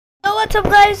WhatsApp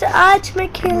guys, आज मैं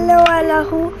खेलने वाला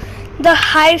हूँ द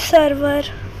हाइव सर्वर।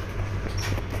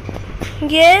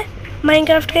 ये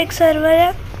माइनक्राफ्ट का एक सर्वर है।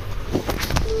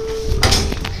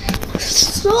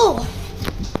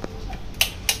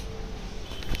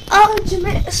 आज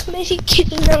मैं इसमें ही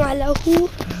खेलने वाला हूँ।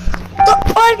 तो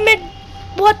और मैं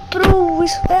बहुत प्रो हूँ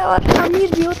इसमें और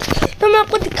अमीर भी हूँ, तो मैं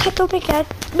आपको दिखाता हूँ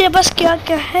मेरे पास क्या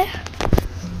क्या है।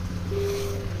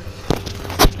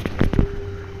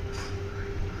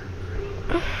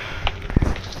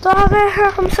 तो आ गए हैं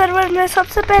हम सर्वर में।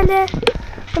 सबसे पहले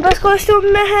बस कॉस्ट्यूम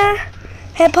में है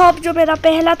हिप हॉप, जो मेरा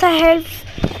पहला था।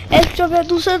 हेल्प जो मेरा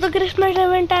दूसरा, तो क्रिसमस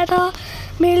इवेंट आया था।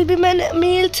 मेल भी मैंने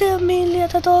मेल लिया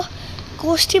था, तो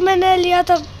कॉस्ट्यूम मैंने लिया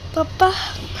था, पापा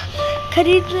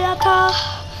खरीद लिया था।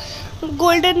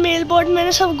 गोल्डन मेल बोर्ड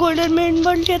मैंने सब गोल्डन मेल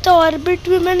बोर्ड लिया था। ऑर्बिट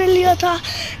भी मैंने लिया था,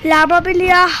 लामा भी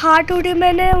लिया, हार्ट उड़ी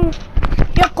मैंने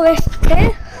या क्वेस्ट थे।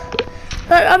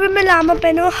 और अभी मैं लामा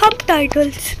पहने हूँ। हब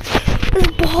टाइटल्स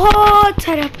बहुत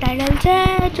सारे हब टाइटल्स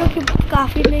हैं, जो कि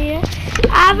काफ़ी नहीं है।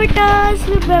 एविटर्स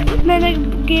मैंने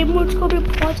गेम मोड्स को भी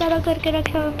बहुत सारा करके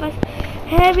रखा है, मेरे पास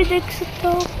है भी, देख सकते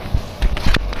हो।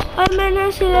 और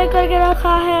मैंने सिलेक्ट करके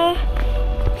रखा है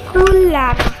फुल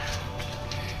लैब।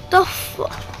 तो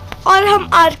और हम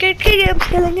आर्केड के गेम्स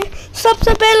खेलेंगे।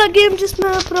 सबसे पहला गेम जिसमें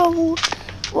मैं प्रो हूँ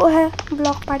वो है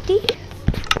ब्लॉक पार्टी।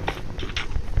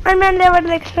 और मैं लेवल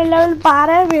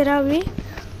 12 है मेरा भी।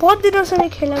 बहुत दिनों से नहीं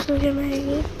खेला क्योंकि मैं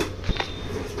ये,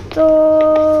 तो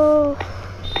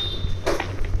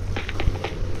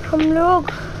हम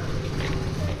लोग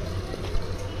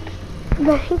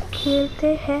नहीं खेलते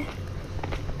हैं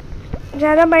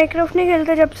ज़्यादा। माइनक्राफ्ट नहीं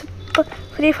खेलते जब से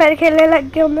फ्री फायर खेलने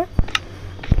लग गया हूँ मैं।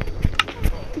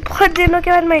 बहुत दिनों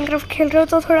के बाद माइनक्राफ्ट खेल रहा हूँ,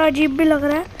 तो थोड़ा अजीब भी लग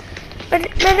रहा है। पर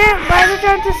मैंने बाय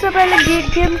चांस इससे पहले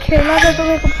गेम खेला था, तो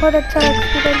मेरे को बहुत अच्छा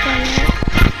एक्सपीरियंस आया है।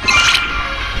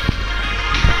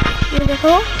 ये देखो,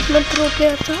 मैं प्रो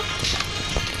प्लेयर था।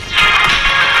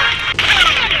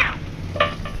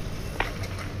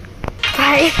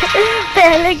 भाई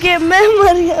पहले गेम में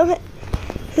मर गया मैं,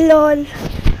 लॉल।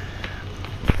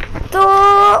 तो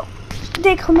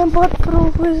देखो, मैं बहुत प्रो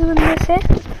हूँ इस बंदे से।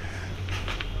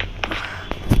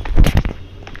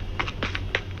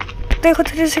 देखो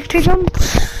 360 जंप।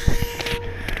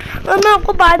 और मैं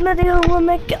आपको बाद में दिखाऊंगा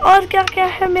मैं और क्या क्या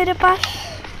है मेरे पास।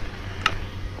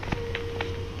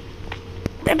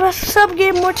 बस सब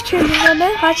गेम मोड्स खेलूंगा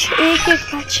मैं आज, एक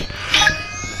मैच।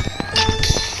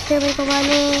 मेरे को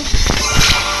मानो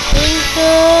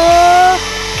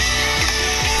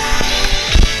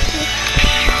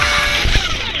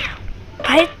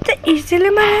भाई तो इजीली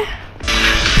मैंने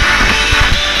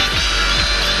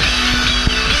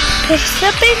फिर से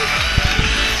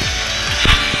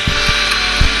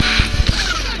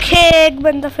एक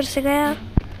बंदा फिर से गया।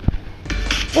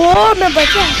 ओ मैं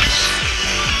बचा।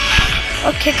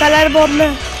 ओके, कलर बॉम्ब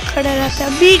में खड़ा रहता है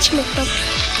बीच में।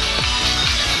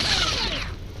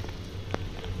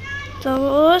 तो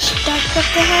स्टार्ट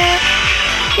करते हैं।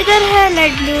 किधर है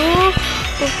लड्डू?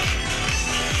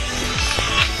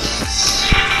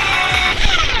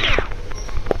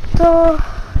 तो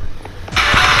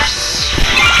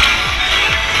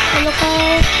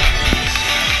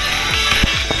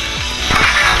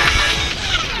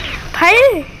भाई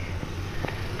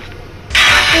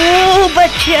ओ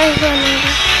बच्चिया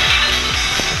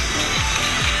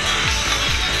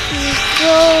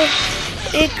तो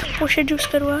एक पोशन यूज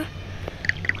करवा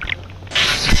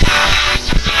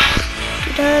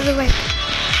इधर भाई।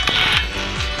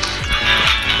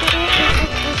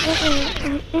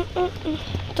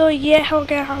 तो ये हो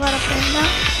गया हमारा पहला।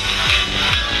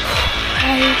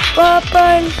 भाई पापा,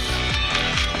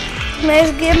 मैं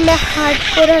इस गेम में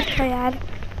हार्डकोर था यार,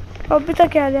 अभी तक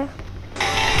क्या जाए।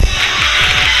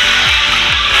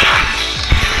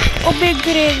 अबे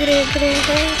ग्रे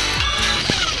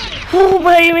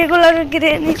भाई, मेरे को लगा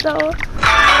ग्रे नहीं था वो।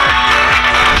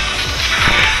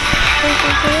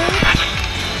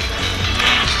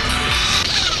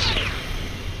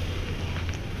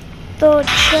 तो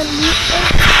चलिए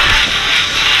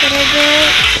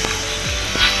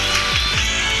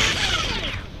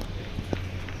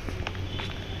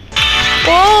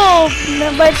ओ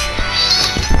मैं बच।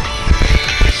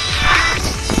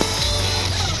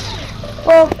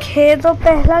 ओके, तो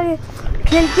पहला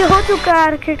खेल के हो चुका है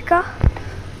आर्केड का।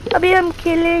 अभी हम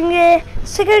खेलेंगे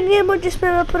सेकंड गेम जिसमें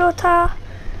मैं प्रो था,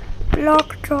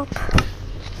 ब्लॉक ड्रॉप।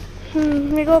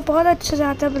 मेरे को बहुत अच्छा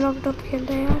जाता है ब्लॉक ड्रॉप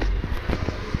खेलना यार।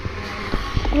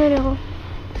 ये देखो,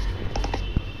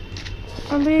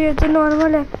 अभी ये तो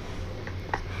नॉर्मल है।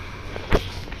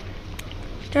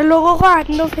 तो लोगों को हाथ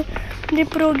दो फिर। जी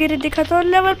प्रोगिरी दिखा तो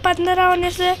लेवल 15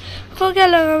 होने से को क्या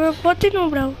लगा, मैं बहुत ही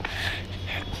नूबड़ा हूँ।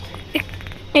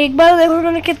 एक बार देखो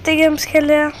मैंने कितने गेम्स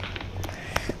खेले हैं।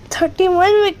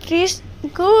 31 विक्ट्रीज,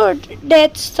 गुड।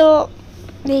 डेथ्स तो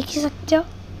देख ही सकते हो।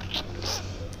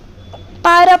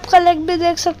 पावर अप का लेग भी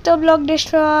देख सकते हो। ब्लॉक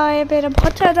डिस्ट्रॉय मेरा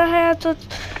बहुत ज़्यादा है तो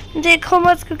देखो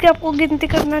मत, क्योंकि आपको गिनती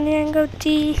करना नहीं आएगा।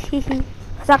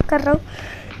 मजाक कर रहा हूँ।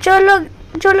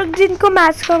 जो लोग जिनको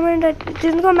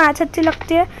मैथ्स अच्छी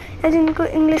लगती है या जिनको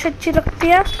इंग्लिश अच्छी लगती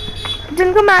है,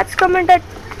 जिनको मैथ्स कमेंट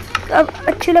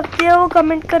अच्छी लगती है वो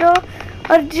कमेंट करो,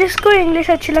 और जिसको इंग्लिश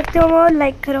अच्छी लगती है वो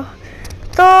लाइक करो।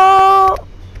 तो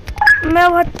मैं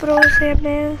बहुत प्रो से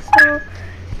मैं तो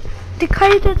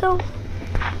दिखाई देता हूँ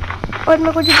और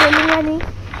मैं कुछ बोलूँगा नहीं,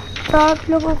 तो आप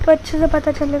लोगों को अच्छे से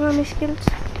पता चलेगा मुश्किल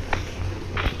से।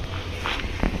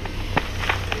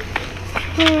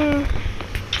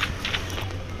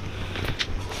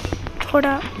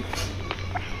 थोड़ा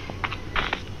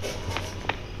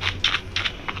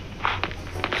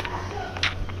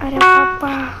अरे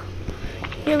पापा,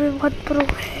 ये भी बहुत प्रो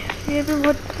है, ये भी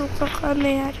बहुत प्रो का काम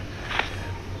है यार।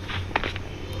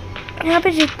 यहाँ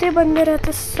पे जितने बंदे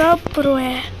रहते सब प्रो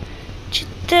है,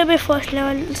 जितने भी फर्स्ट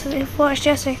लेवल से फर्स्ट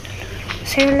या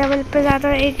सेकंड लेवल पे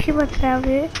ज़्यादा एक ही बंदा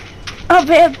है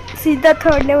अबे सीधा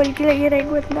थर्ड लेवल की लगी रही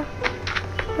बंदा।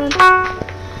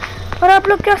 और आप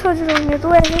लोग क्या सोच रहे होंगे,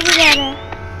 तू ऐसे भी जा रहा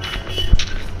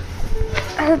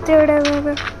है टेढ़े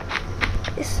में,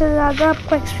 इससे ज़्यादा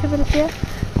आपको एक्सपी मिलती है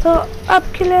तो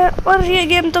आपके लिए। और ये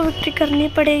गेम तो विक्ट्री करनी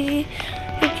पड़ेगी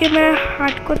क्योंकि मैं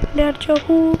हार्डकोर प्लेयर जो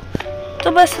हूँ।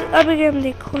 तो बस अभी गेम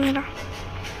देखो मेरा।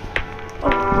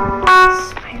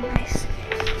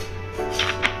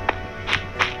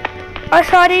 और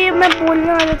सॉरी, मैं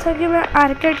बोलने वाला था कि मैं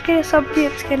आर्केड के सब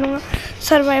गेम्स खेलूँगा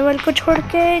सर्वाइवल को छोड़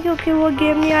के, क्योंकि वो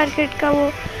गेम ही आर्केड का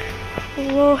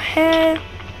वो है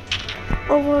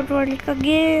ओवरवर्ल्ड का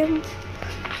गेम,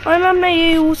 और मैं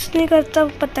ये यूज़ नहीं करता,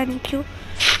 पता नहीं क्यों।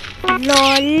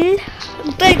 लॉल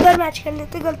तो एक बार मैच कर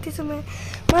लेते, गलती से मैं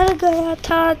मर गया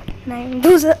था। नहीं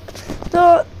दूसरा। तो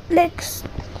let's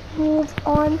move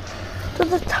on to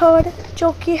the third,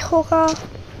 जो कि होगा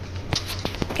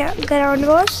क्या, ग्राउंड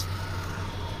वॉर्स।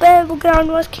 पर वो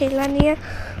ग्राउंड वॉर्स खेलना नहीं है।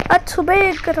 आज सुबह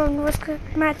एक ग्राउंड वॉर्स का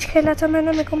मैच खेला था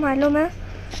मैंने, मेरे को मालूम है,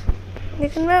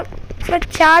 लेकिन मैं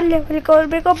 4 लेवल का और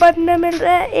मेरे को बंदे मिल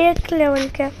रहा है 1 लेवल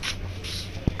के।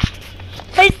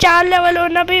 भाई 4 लेवल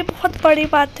होना भी बहुत बड़ी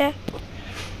बात है।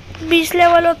 20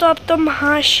 लेवल हो तो अब तो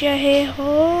महाशय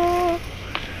हो,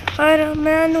 और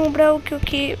मैं नूब रहा हूँ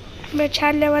क्योंकि मैं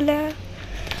 4 लेवल है।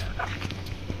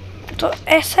 तो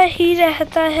ऐसा ही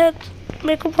रहता है।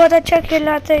 मेरे को बहुत अच्छा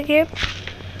खेलाता है गेम।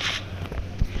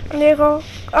 देखो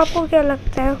आपको क्या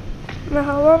लगता है मैं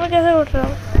हवा में कैसे उड़ रहा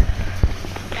हूँ।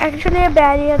 एक्चुअली ये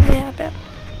बैरियर है यहाँ पे,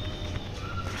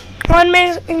 और मैं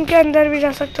इनके अंदर भी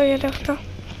जा सकता हूँ। ये देखता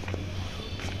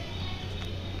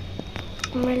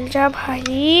मिल जा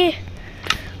भाई।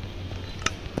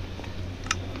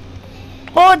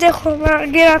 ओ देखो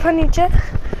मैं गिरा था नीचे,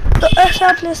 तो ऐसा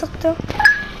आप ले सकते हो।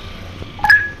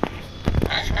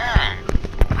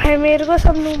 भाई मेरे को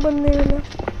सब नूब बंदे मिले।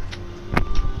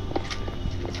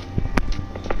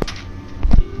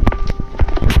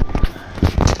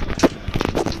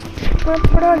 मैं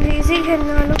थोड़ा लेजी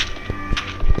खेलने वाला,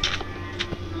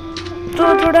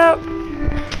 तो थोड़ा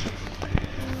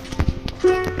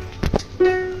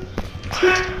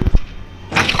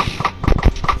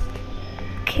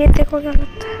खेत को क्या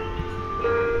लगता है।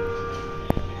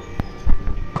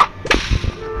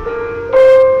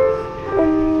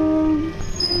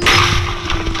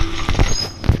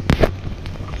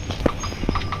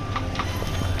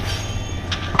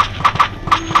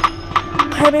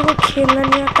 भाई मेरे को खेलना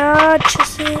नहीं आता अच्छे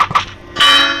से।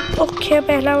 ओके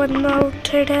पहला बंदा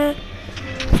आउटेड है।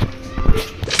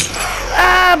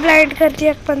 ब्लाइंड कर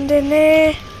दिया एक बंदे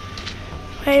ने।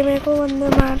 भाई मेरे को बंदे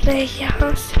मार रहे हैं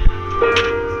यहाँ से।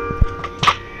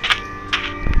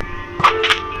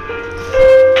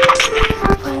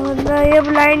 भाई बंदा ये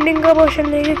ब्लाइंडिंग का पोशन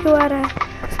लेके क्यों आ रहा है।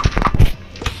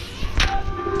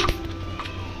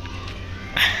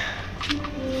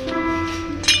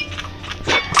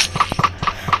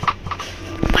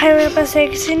 भाई मेरे पास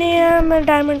एक सी नहीं है, मैं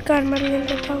डायमंड का आर्मर ले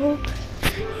लेता हूँ।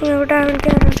 मेरे को डायमंड के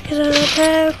आर्मर की ज़रूरत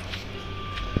है।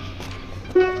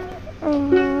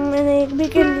 मैंने एक भी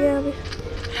किल लिया अभी।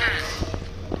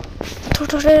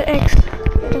 थोड़े एक्स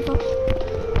देखो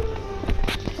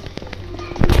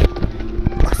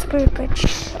स्पीड पे।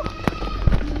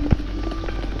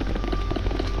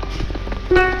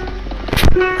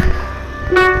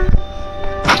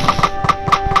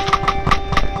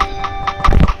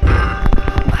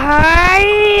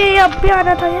 भाई अब भी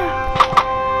आना था यार,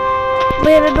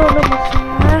 मेरे दोनों बच्चे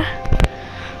हैं।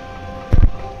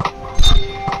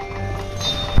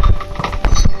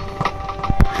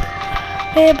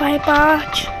 हे भाई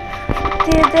 5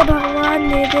 दे दे भगवान,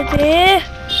 दे दे दे,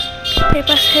 मेरे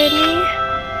पास है नहीं।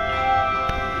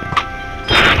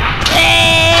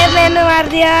 मैंने मार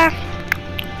दिया,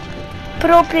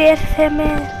 प्रो प्लेयर से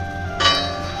मैं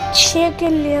 6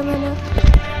 किल लिया मैंने।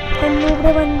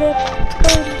 नूबड़े बंदे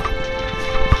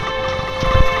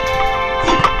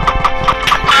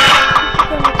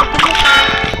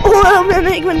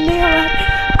मैंने एक बंदे को मार,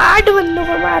 8 बंदों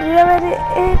को मार दिया मैंने।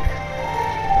 एक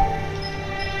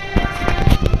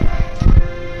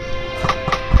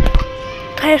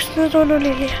भाई उसने दोनों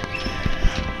ले लिया,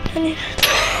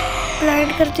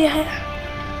 ब्लाइंड कर दिया है।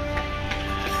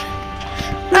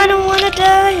 I don't wanna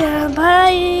die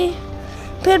भाई,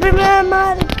 फिर भी मैं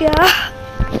मार गया।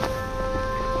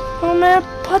 और मैं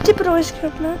बहुत ही प्रो इसके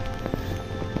अपना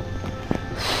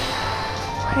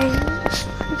भाई।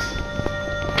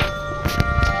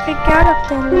 फिर क्या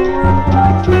लगता है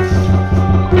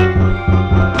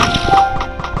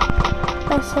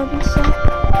ऐसा भी सब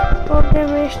तो अपने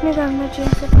वेस्ट नहीं करना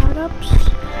चाहिए से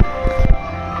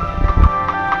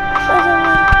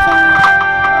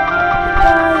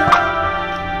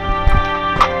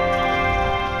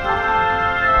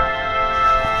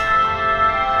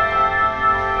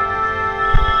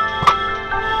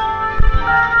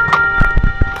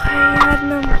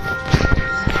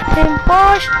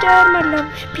इम्पोस्टर, मतलब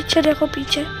पीछे देखो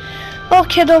पीछे।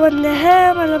 ओके 2 बंदे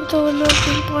हैं, मतलब 2 लोग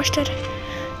इम्पोस्टर है।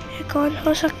 ये कौन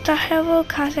हो सकता है? वो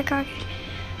कहाँ से कहाँ गए?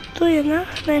 तू ये ना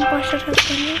इम्पोस्टर है,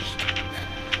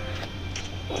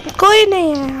 कोई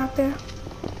नहीं है यहाँ पे।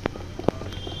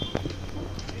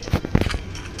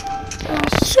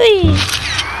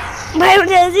 स्वीट भाई,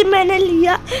 जैसे मैंने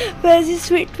लिया वैसी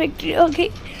स्वीट फैक्ट्री हो गई।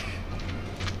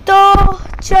 तो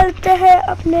चलते हैं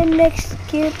अपने नेक्स्ट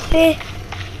गेम पे,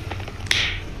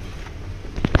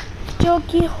 जो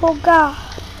कि होगा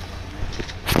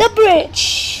द ब्रिज।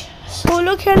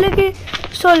 सोलो खेलेंगे,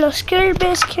 सोलो स्किल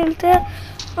बेस खेलते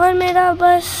हैं। और मेरा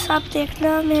बस आप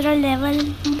देखना, मेरा लेवल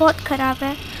बहुत ख़राब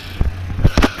है,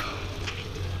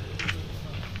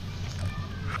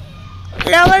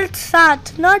 लेवल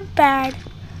 7, नॉट बैड।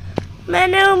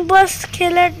 मैंने बस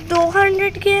खेला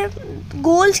 200 के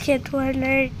गोल्स के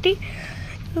 280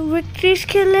 विक्ट्रीज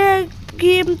खेले,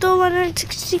 गेम तो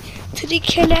 163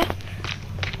 खेले।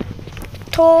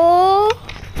 तो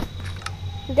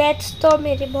दैट्स तो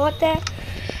मेरी बहुत है।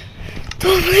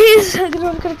 तो प्लीज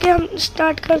इग्नोर करके हम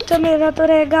स्टार्ट करते हैं। मेरा तो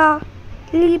रहेगा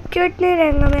लीप किट नहीं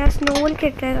रहेगा, मेरा स्नोबॉल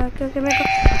किट रहेगा, क्योंकि मेरे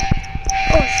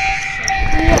को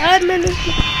यार मैंने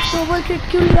स्नोबॉल किट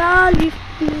क्यों लिया। Leap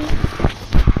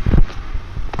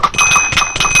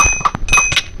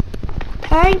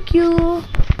thank you.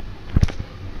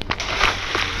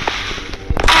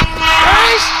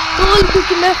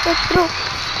 क्योंकि मैं प्रो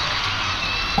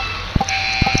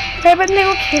मेरे बंदे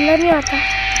को खेलना नहीं आता।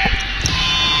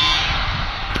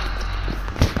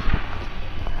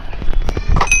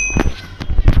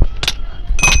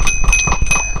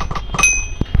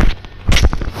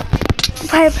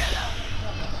 भाई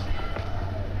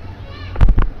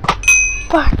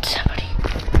बात से बड़ी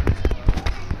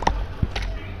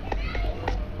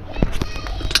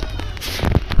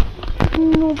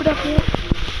नूबड़ा है,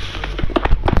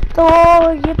 तो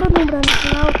ये तो नूबड़ा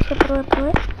निकला। उससे प्रो है।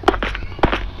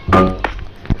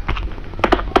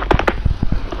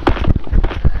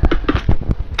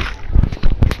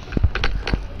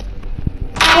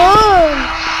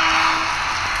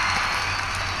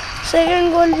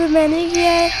 सेकंड गोल भी मैंने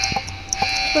किया है।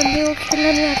 बंदे को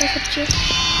खेलना नहीं आता सच्ची।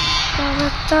 क्या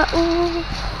बता,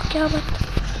 क्या बता।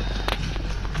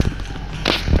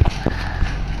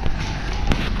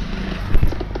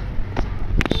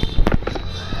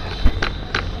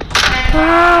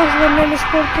 हाँ, उस बंदे ने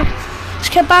स्कोर किया,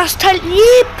 उसके पास था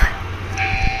लीप।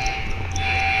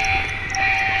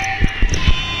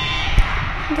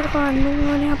 दुकान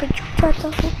में यहाँ पे छुप जाता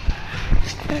हूँ।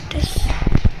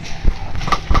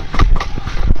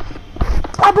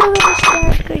 अब मेरे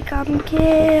स्टार्ट कोई काम के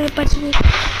बच गई,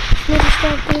 मेरे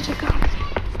स्टार्ट कोई काम।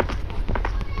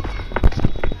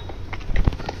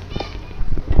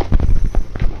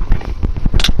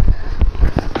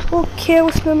 ओके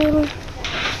उसने मेरे को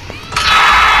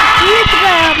जीत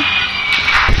गया।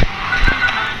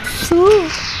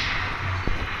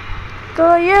 तो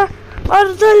ये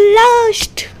और द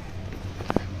लास्ट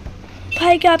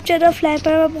भाई कैप्चर द फ्लैग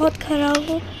पर मैं बहुत खराब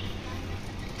हूँ।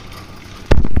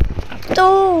 तो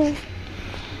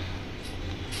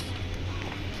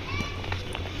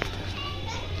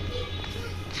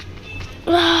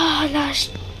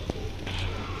लास्ट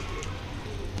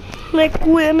मैं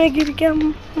कुएं में गिर गया,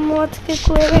 मौत के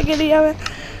कुएं में गिर गया मैं।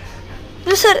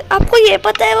 जो सर आपको ये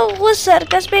पता है वो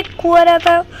सर्कस पे एक कुआं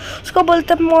रहता है, उसको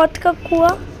बोलते हैं मौत का कुआं।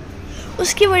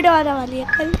 उसकी वीडियो आने वाली है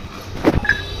कल।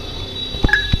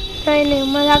 नहीं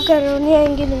मजाक कर रहा हूँ, नहीं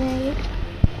आएंगे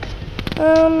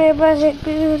मेरे पास एक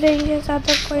भी नहीं है,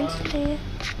 ज़्यादा पॉइंट्स नहीं है।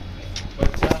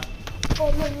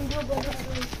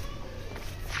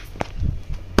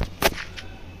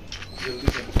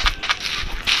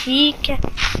 ठीक है,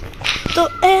 तो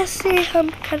ऐसे हम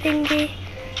करेंगे।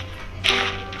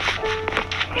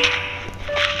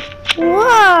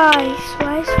 वाइस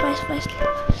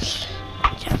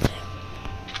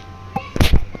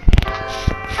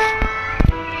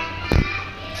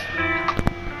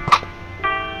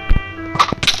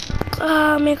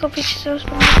मेरे को पीछे से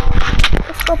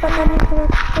उसको पता नहीं चला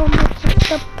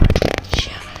तो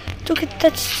तू कितना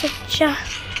सच्चा।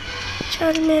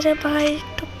 चल मेरे भाई,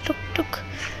 टुक टुक टुक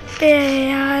पे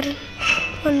यार,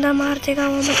 बंदा मार देगा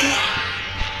वो मतलब।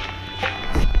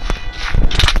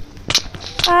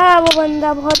 वो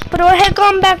बंदा बहुत प्रो है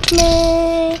कॉम्बैट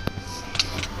में।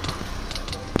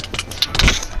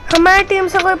 हमारी टीम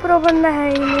से कोई प्रो बंदा है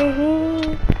ही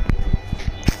नहीं।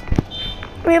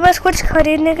 मेरे पास कुछ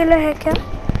खरीदने के लिए है क्या?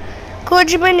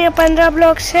 कुछ भी नहीं, 15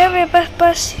 ब्लॉक्स है मेरे पास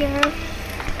बस यार।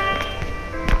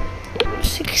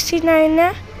 69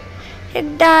 है।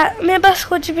 मेरे पास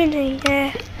कुछ भी नहीं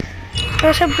है,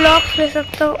 वैसे ब्लॉक ले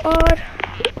सकता हूँ और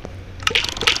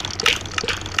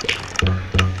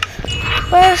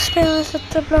बस मेरे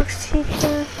 70 ब्लॉक्स ठीक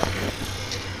है।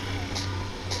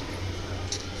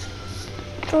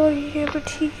 तो ये भी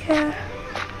ठीक है,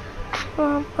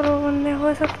 वहाँ पर वो बंदे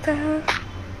हो सकते हैं।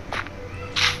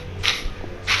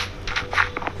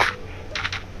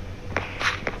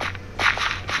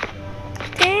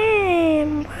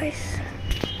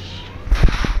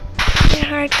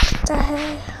 हार्ड करता है।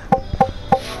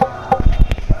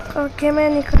 ओके मैं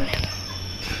निकल।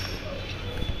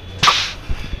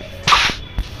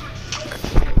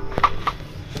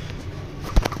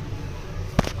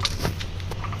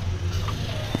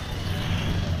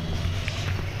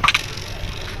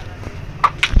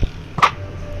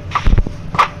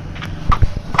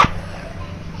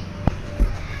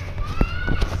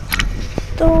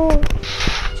 तो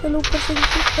चलो ऊपर से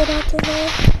कराते हैं,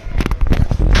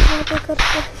 करते हैं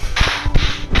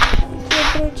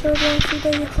सीधा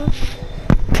यहाँ,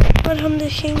 और हम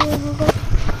देखेंगे यहाँ पर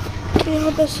कि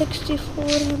यहाँ पर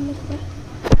 64 है मेरे पास।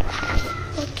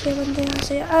 ओके बंदे यहाँ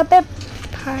से, अबे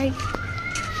भाई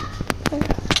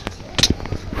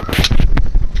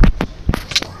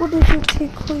खुद ही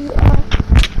ठीक हुई।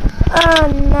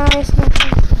 Nice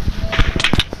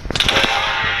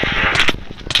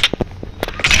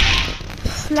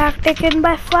flag taken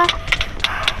by fire.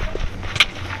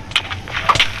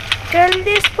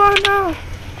 जल्दी स्पॉन आओ।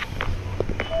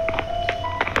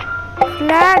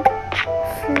 फ्लैग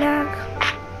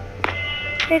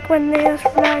एक बंदे का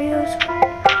फ्लैग यूज।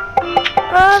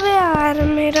 अबे यार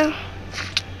मेरा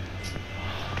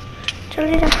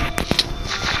जल्दी जा।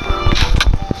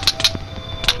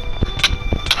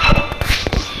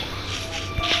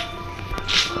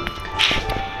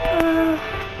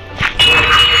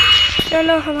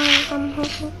 चलो हमारा काम हो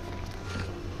गया।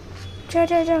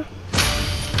 जा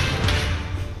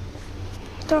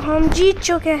तो हम जीत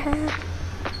चुके हैं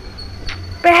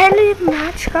पहले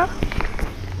मैच का।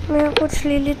 मैं कुछ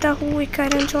ले लेता हूँ, एक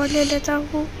आयरन शॉट ले लेता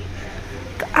हूँ,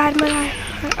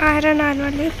 आयरन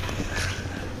वाले।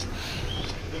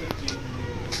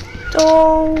 तो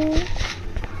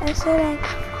ऐसे रहे।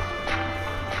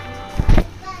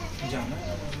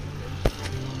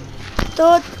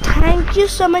 तो thank you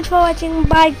so much for watching,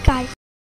 bye guys.